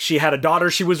 Where, like, she had a daughter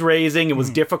she was raising. It was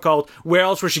difficult. Where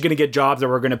else was she going to get jobs that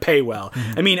were going to pay well?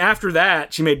 I mean, after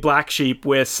that, she made Black Sheep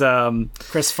with...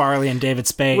 Chris Farley and David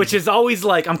Spade. Which is always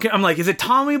like... I'm like, is it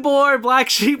Tommy Boy or Black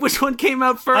Sheep? Which one came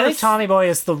out first? I think Tommy Boy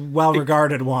is the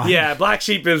well-regarded one. Yeah, Black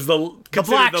Sheep is the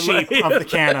Black Sheep of the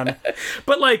canon.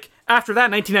 But, like... After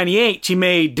that, 1998, she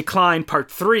made Decline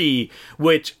Part 3,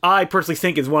 which I personally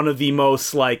think is one of the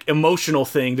most, like, emotional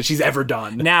thing that she's ever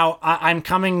done. Now, I'm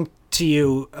coming to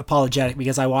you apologetic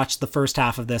because I watched the first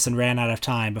half of this and ran out of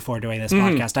time before doing this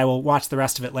podcast. I will watch the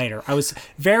rest of it later. I was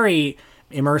very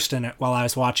immersed in it while I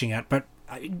was watching it, but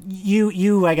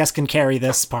you I guess can carry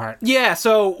this part. Yeah,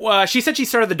 so she said she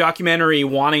started the documentary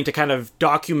wanting to kind of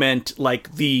document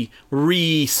like the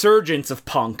resurgence of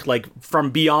punk, like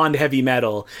from beyond heavy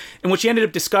metal. And what she ended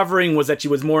up discovering was that she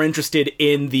was more interested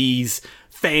in these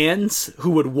fans who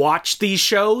would watch these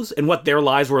shows and what their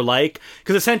lives were like,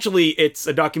 because essentially it's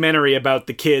a documentary about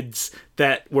the kids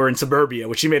that were in suburbia,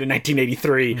 which she made in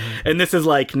 1983, and this is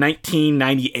like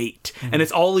 1998, and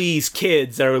it's all these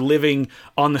kids that are living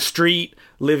on the street,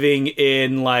 living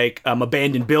in like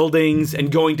abandoned buildings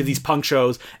and going to these punk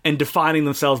shows and defining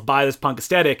themselves by this punk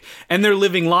aesthetic, and they're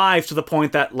living lives to the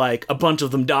point that like a bunch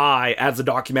of them die as the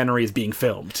documentary is being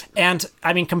filmed. And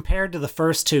I mean, compared to the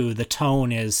first two, the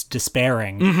tone is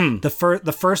despairing.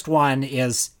 The first one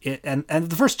is and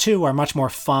the first two are much more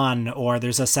fun, or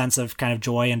there's a sense of kind of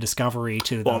joy and discovery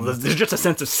to them. Well, there's just a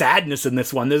sense of sadness in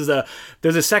this one. There's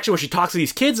a section where she talks to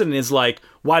these kids and is like,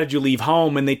 why did you leave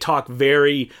home? And they talk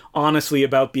very honestly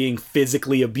about being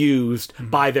physically abused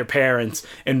by their parents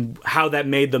and how that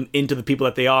made them into the people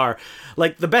that they are.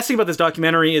 Like, the best thing about this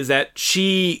documentary is that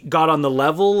she got on the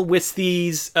level with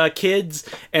these kids,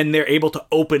 and they're able to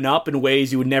open up in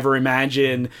ways you would never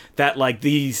imagine that, like,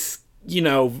 these, you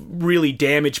know, really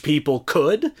damaged people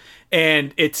could.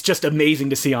 And it's just amazing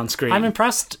to see on screen. I'm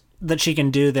impressed that she can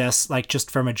do this, like,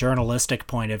 just from a journalistic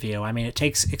point of view. I mean, it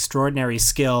takes extraordinary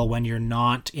skill when you're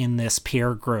not in this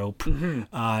peer group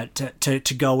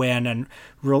to go in and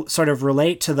sort of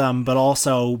relate to them, but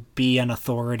also be an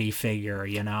authority figure,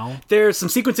 you know? There's some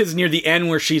sequences near the end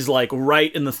where she's, like,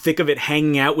 right in the thick of it,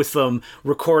 hanging out with them,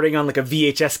 recording on, like, a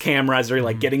VHS camera as they're,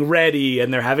 like, getting ready,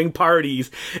 and they're having parties.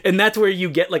 And that's where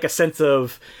you get, like, a sense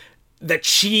of that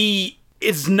she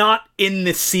is not in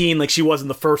this scene like she was in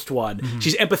the first one.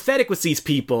 She's empathetic with these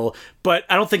people, but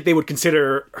I don't think they would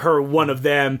consider her one of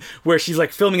them, where she's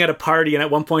like filming at a party and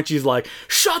at one point she's like,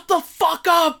 shut the fuck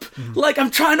up! Like, I'm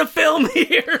trying to film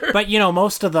here! But,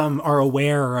 most of them are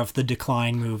aware of the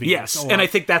Decline movies. Yes, and I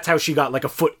think that's how she got like a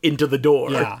foot into the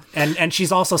door. Yeah, and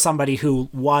she's also somebody who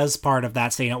was part of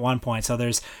that scene at one point, so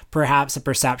there's perhaps a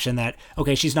perception that,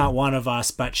 okay, she's not one of us,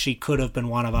 but she could have been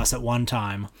one of us at one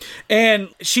time. And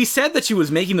she said that she was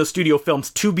making those studio films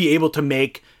to be able to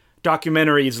make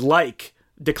documentaries like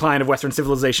Decline of Western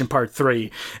Civilization Part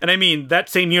 3. And I mean, that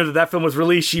same year that film was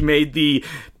released, she made the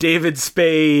David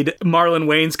Spade, Marlon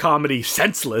Wayans comedy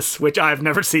Senseless, which I've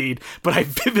never seen, but I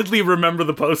vividly remember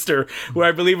the poster where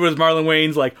I believe it was Marlon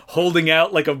Wayans like holding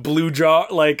out like a blue jar,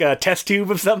 like a test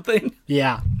tube of something.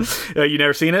 Yeah. You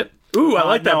never seen it? Ooh, I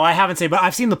like that. No, I haven't seen it, but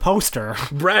I've seen the poster.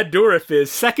 Brad Dourif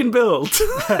is second build.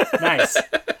 Nice.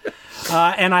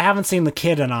 And I haven't seen The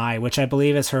Kid and I, which I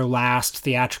believe is her last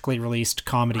theatrically released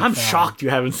comedy I'm film. shocked you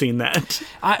haven't seen that.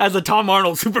 As a Tom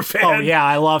Arnold super fan. Oh, yeah,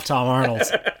 I love Tom Arnold.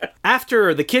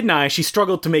 After The Kid and I, she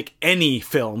struggled to make any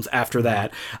films after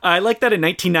that. I like that in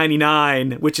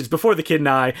 1999, which is before The Kid and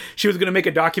I, she was going to make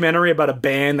a documentary about a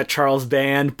band that Charles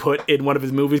Band put in one of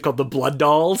his movies called The Blood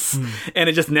Dolls, and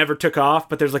it just never took off,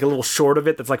 but there's like a little short of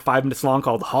it that's like 5 minutes long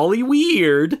called Holly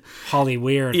Weird. Holly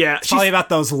Weird. Yeah. It's probably about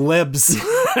those libs.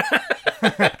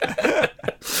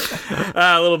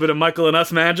 A little bit of Michael and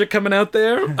Us magic coming out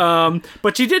there.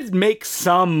 But she did make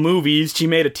some movies. She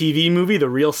made a TV movie, The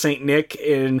Real Saint Nick,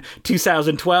 in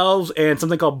 2012, and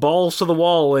something called Balls to the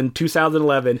Wall in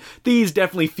 2011. These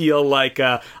definitely feel like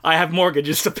I have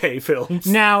mortgages to pay films.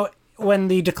 Now, when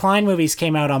the Decline movies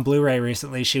came out on Blu-ray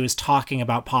recently, she was talking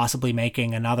about possibly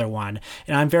making another one.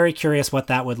 And I'm very curious what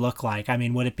that would look like. I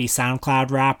mean, would it be SoundCloud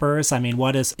rappers? I mean,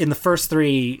 what is... In the first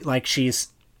three, like,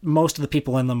 most of the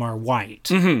people in them are white.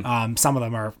 Some of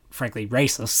them are, frankly,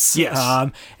 racists.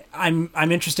 Yes. I'm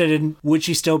interested in, would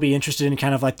she still be interested in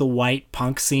kind of like the white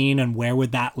punk scene, and where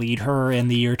would that lead her in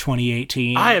the year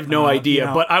 2018? I have no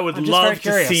idea, but I would love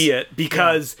to see it,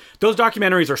 because those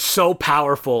documentaries are so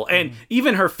powerful, and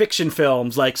even her fiction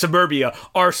films like Suburbia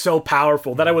are so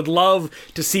powerful that I would love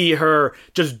to see her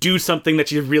just do something that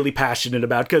she's really passionate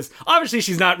about, because obviously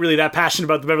she's not really that passionate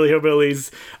about the Beverly Hillbillies,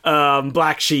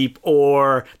 Black Sheep,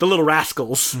 or the Little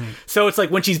Rascals. So it's like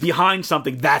when she's behind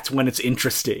something, that's when it's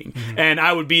interesting. And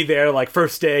I would be there like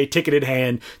first day, ticket in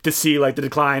hand, to see like the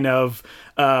Decline of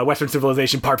Western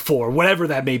Civilization Part 4, whatever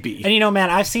that may be. And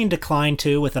man, I've seen Decline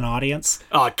 2 with an audience.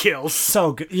 Oh, it kills.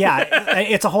 So good. Yeah,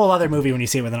 it's a whole other movie when you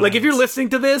see it with an audience. Like, if you're listening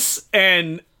to this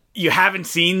and you haven't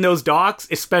seen those docs,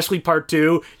 especially Part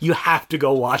 2, you have to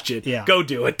go watch it. Yeah. Go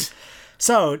do it.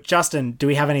 So, Justin, do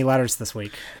we have any letters this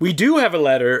week? We do have a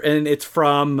letter, and it's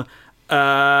from... you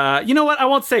know what? I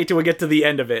won't say till we get to the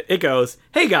end of it. It goes,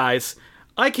 "Hey guys,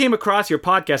 I came across your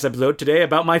podcast episode today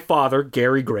about my father,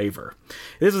 Gary Graver.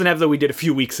 This was an episode we did a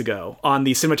few weeks ago on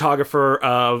the cinematographer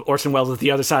of Orson Welles'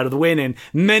 The Other Side of the Wind and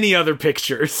many other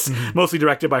pictures, mostly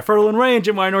directed by Fertile Ray and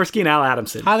Jim Wynorski and Al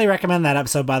Adamson. Highly recommend that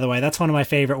episode, by the way. That's one of my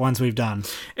favorite ones we've done."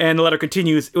 And the letter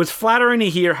continues, "It was flattering to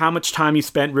hear how much time you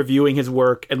spent reviewing his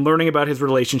work and learning about his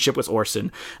relationship with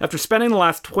Orson. After spending the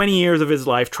last 20 years of his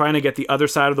life trying to get The Other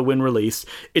Side of the Wind released,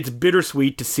 it's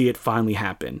bittersweet to see it finally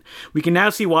happen. We can now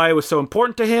see why it was so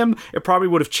important to him. It probably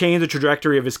would have changed the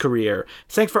trajectory of his career.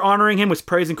 Thanks for honoring him with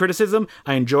praise and criticism.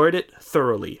 I enjoyed it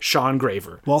thoroughly. Sean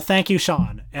Graver." Well, thank you,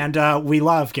 Sean. And we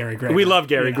love Gary Graver. We love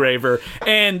Gary Graver.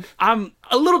 And I'm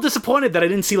a little disappointed that I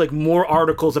didn't see like more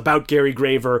articles about Gary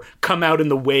Graver come out in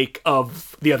the wake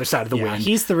of The Other Side of the Wind.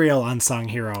 He's the real unsung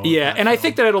hero. Yeah, and I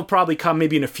think that it'll probably come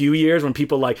maybe in a few years when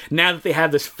people like, now that they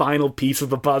have this final piece of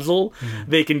the puzzle,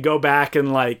 they can go back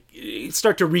and like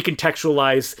start to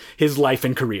recontextualize his life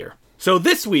and career. So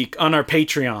this week on our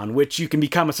Patreon, which you can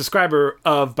become a subscriber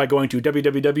of by going to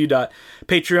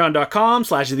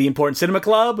www.patreon.com/The Important Cinema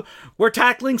Club, we're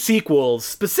tackling sequels,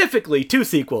 specifically 2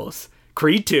 sequels,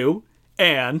 Creed 2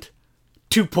 and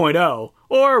 2.0,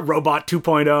 or Robot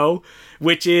 2.0,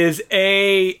 which is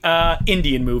a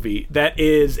Indian movie that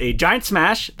is a giant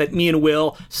smash that me and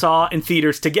Will saw in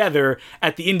theaters together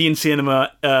at the Indian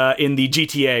cinema in the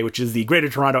GTA, which is the Greater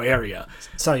Toronto area.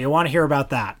 So you want to hear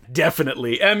about that?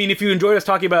 Definitely. I mean, if you enjoyed us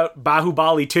talking about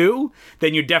Bahubali 2,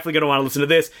 then you're definitely going to want to listen to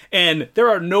this. And there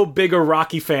are no bigger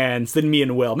Rocky fans than me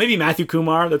and Will. Maybe Matthew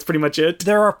Kumar, that's pretty much it.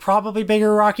 There are probably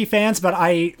bigger Rocky fans, but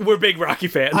we're big Rocky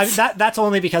fans. That's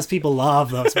only because people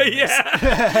love those movies.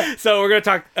 Yeah. So we're going to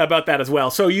talk about that as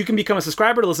well. So you can become a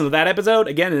subscriber to listen to that episode.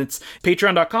 Again, it's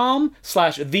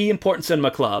patreon.com/The Important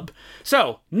Cinema Club.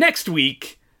 So next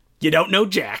week, you don't know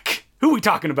Jack. Who are we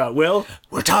talking about, Will?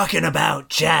 We're talking about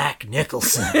Jack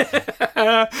Nicholson.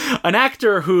 An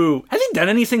actor who... Has he done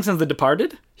anything since The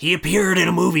Departed? He appeared in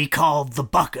a movie called The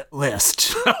Bucket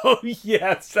List. Oh,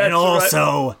 yes, that's and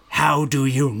also, How Do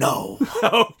You Know?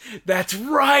 Oh, that's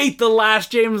right. The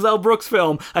last James L. Brooks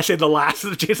film. I say the last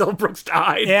that James L. Brooks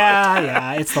died.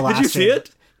 Yeah, it's the last. Did you see it?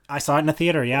 I saw it in a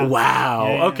theater, yeah. Wow.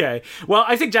 Yeah. Okay. Well,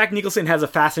 I think Jack Nicholson has a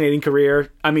fascinating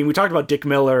career. I mean, we talked about Dick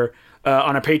Miller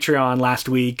on our Patreon last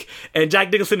week, and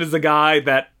Jack Nicholson is the guy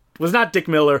that was not Dick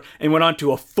Miller and went on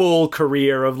to a full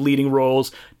career of leading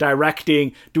roles,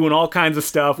 directing, doing all kinds of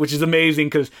stuff, which is amazing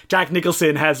because Jack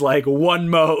Nicholson has like one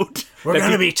mode. We're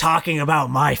going to be talking about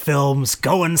my films,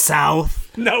 Going South.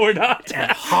 No, we're not.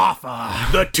 And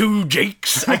Hoffa. The Two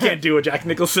Jakes. I can't do a Jack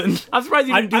Nicholson. I'm surprised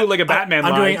you didn't do like a Batman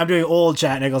line. I'm doing old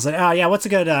Jack Nicholson. Oh, yeah, what's a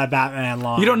good Batman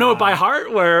line? You don't know it by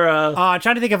heart? Where? I'm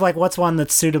trying to think of like what's one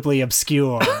that's suitably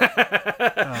obscure.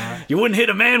 You wouldn't hit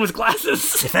a man with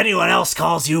glasses. If anyone else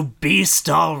calls you beast,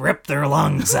 I'll rip their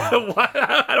lungs out.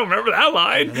 I don't remember that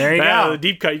line. There you go. The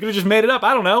deep cut. You could have just made it up.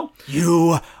 I don't know.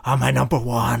 You are my number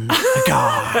one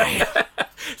guy.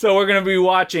 So we're going to be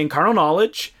watching Carnal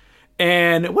Knowledge.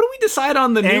 And what do we decide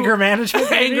on the Anger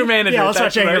Management? Anger Management. Yeah, let's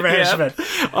watch Anger Management.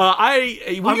 Yeah.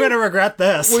 I'm going to regret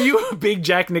this. Were you a big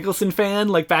Jack Nicholson fan,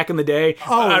 like back in the day,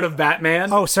 out of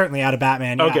Batman? Oh, certainly out of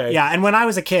Batman, yeah. Okay. Yeah, and when I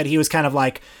was a kid, he was kind of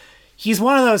like... He's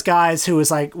one of those guys who was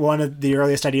like one of the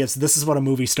earliest ideas, this is what a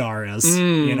movie star is,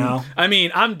 you know? I mean,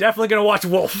 I'm definitely going to watch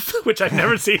Wolf, which I've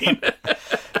never seen.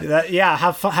 Yeah,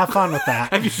 have fun with that.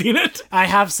 Have you seen it? I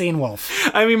have seen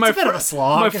Wolf. I mean, it's a bit of a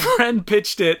slog. My friend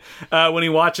pitched it when he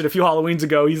watched it a few Halloweens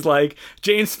ago. He's like,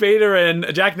 James Spader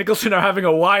and Jack Nicholson are having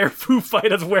a wire foo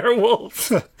fight as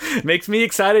werewolves. Makes me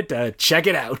excited to check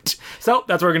it out. So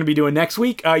that's what we're going to be doing next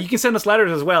week. You can send us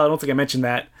letters as well. I don't think I mentioned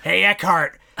that. Hey,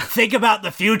 Eckhart. Think about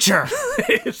the future.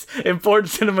 It's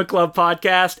Important Cinema Club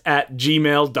Podcast at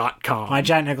gmail.com. My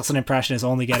Jack Nicholson impression is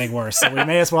only getting worse, so we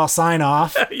may as well sign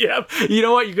off. Yeah. You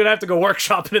know what? You're going to have to go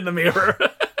workshop it in the mirror.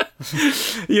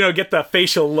 Get the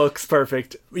facial looks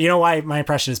perfect. You know why my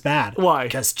impression is bad? Why?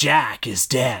 Because Jack is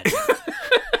dead.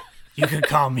 You can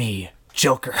call me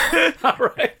Joker. All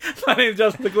right. My name's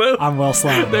Justin the Glue. I'm Will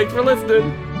Sloan. Thanks for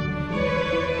listening.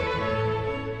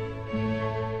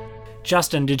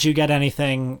 Justin, did you get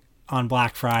anything on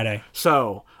Black Friday?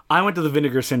 So, I went to the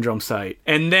Vinegar Syndrome site,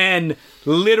 and then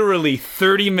literally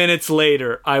 30 minutes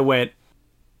later, I went,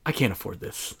 I can't afford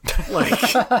this.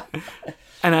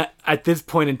 And at this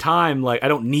point in time, I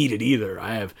don't need it either.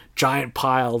 I have giant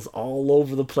piles all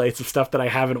over the place of stuff that I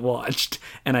haven't watched.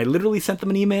 And I literally sent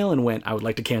them an email and went, I would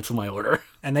like to cancel my order.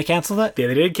 And they canceled it? Yeah,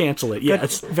 they did cancel it,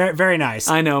 yes. Very, very nice.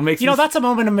 I know. That's a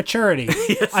moment of maturity.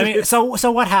 Yes, I mean,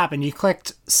 so what happened? You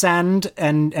clicked send,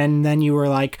 and then you were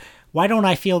like, why don't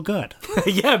I feel good?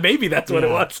 Yeah, maybe that's what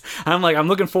it was. I'm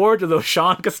looking forward to those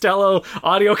Sean Costello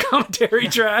audio commentary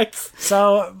tracks.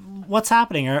 So, what's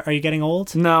happening? Are you getting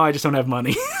old? No, I just don't have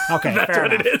money. Okay, that's fair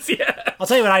what enough. it is, yeah. I'll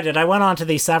tell you what I did. I went onto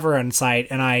the Severin site,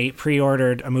 and I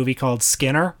pre-ordered a movie called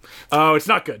Skinner. Oh, it's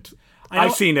not good.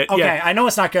 I've seen it. Okay, yeah. I know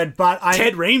it's not good, but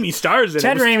Ted Raimi stars in it.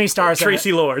 Ted Raimi stars in it.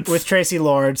 Tracy Lords. With Tracy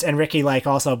Lords and Ricky Lake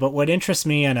also. But what interests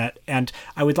me in it, and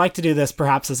I would like to do this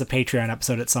perhaps as a Patreon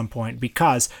episode at some point,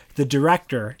 because the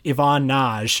director, Yvonne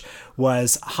Naj,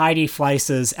 was Heidi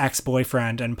Fleiss's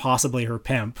ex-boyfriend and possibly her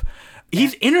pimp.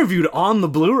 He's interviewed on the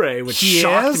Blu-ray, which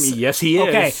shocked me. Yes, he is.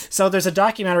 Okay, so there's a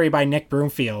documentary by Nick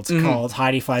Broomfield called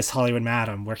Heidi Fleiss Hollywood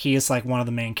Madam, where he is like one of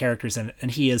the main characters in it,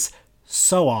 and he is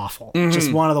so awful.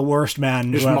 Just one of the worst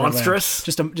men. Just monstrous.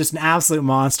 Just an absolute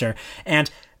monster.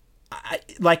 And I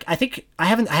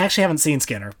actually haven't seen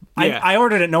Skinner. Yeah. I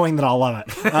ordered it knowing that I'll love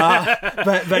it.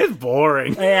 But it's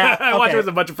boring. Yeah, I watched it with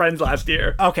a bunch of friends last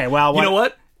year. Okay, well, you know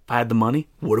what? If I had the money,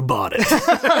 would have bought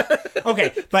it.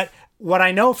 Okay, but what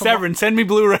I know from Severin, send me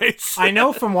Blu-rays. I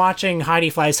know from watching Heidi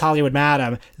Fleiss Hollywood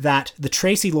Madam that the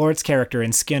Tracy Lords character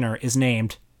in Skinner is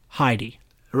named Heidi.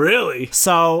 Really?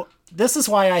 So this is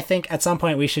why I think at some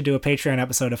point we should do a Patreon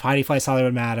episode of Heidi Fleiss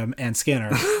Hollywood Madam and Skinner.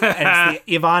 And it's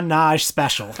the Yvonne Naj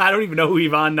special. I don't even know who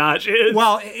Yvonne Naj is.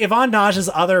 Well, Yvonne Naj's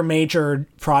other major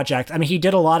project, I mean, he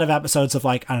did a lot of episodes of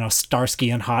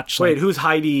Starsky and Hutch. Wait, who's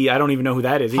Heidi? I don't even know who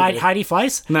that is either. Heidi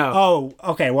Fleiss? No.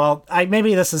 Oh, okay. Well,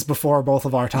 maybe this is before both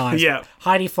of our times. Yeah.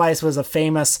 Heidi Fleiss was a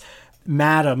famous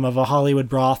madam of a Hollywood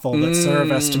brothel that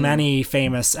serviced many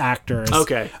famous actors.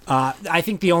 Okay. I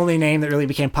think the only name that really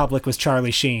became public was Charlie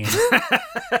Sheen.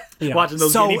 Watching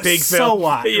those guinea pig films. So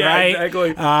what, yeah, right?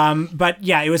 Exactly. But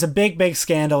yeah, it was a big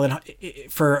scandal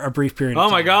for a brief period of time.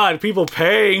 Oh my God, people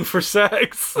paying for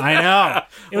sex. I know.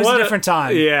 It was a different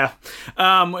time. Yeah.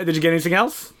 Did you get anything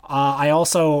else? I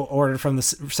also ordered from the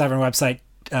Severin website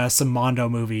some Mondo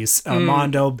movies.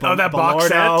 Mondo, that box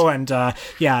set? And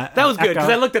yeah. That was good, because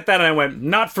I looked at that and I went,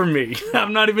 not for me.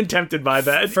 I'm not even tempted by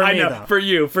that. For me, know, though. for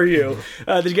you.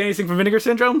 Did you get anything from Vinegar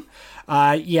Syndrome?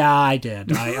 Yeah, I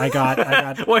did. I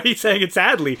got. Why are you saying it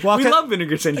sadly? Well, we love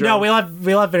Vinegar Syndrome. No, we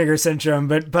love Vinegar Syndrome,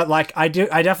 but like I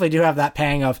definitely do have that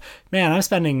pang of, man, I'm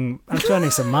spending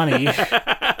some money.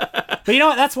 But you know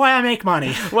what? That's why I make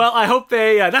money. Well, I hope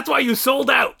that's why you sold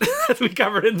out, as we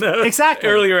covered in the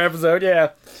earlier episode.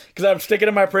 Yeah, because I'm sticking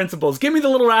to my principles. Give me the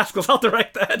Little Rascals. I'll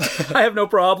direct that. I have no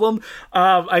problem.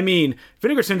 I mean,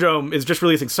 Vinegar Syndrome is just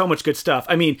releasing so much good stuff.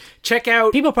 I mean, check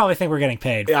out... People probably think we're getting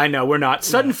paid. I know, we're not.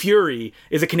 Sudden Fury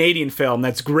is a Canadian film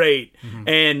that's great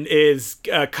and is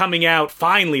coming out,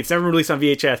 finally, it's never been released on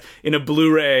VHS, in a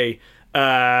Blu-ray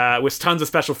with tons of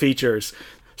special features.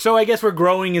 So I guess we're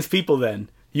growing as people then.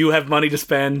 You have money to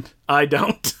spend. I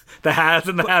don't. The haves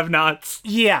and the have-nots.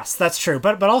 Yes, that's true.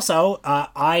 But also,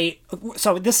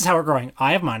 so this is how we're growing.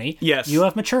 I have money. Yes. You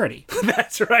have maturity.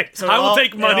 That's right. So I will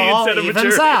take money instead of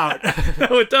maturity. Out.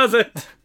 No, it doesn't.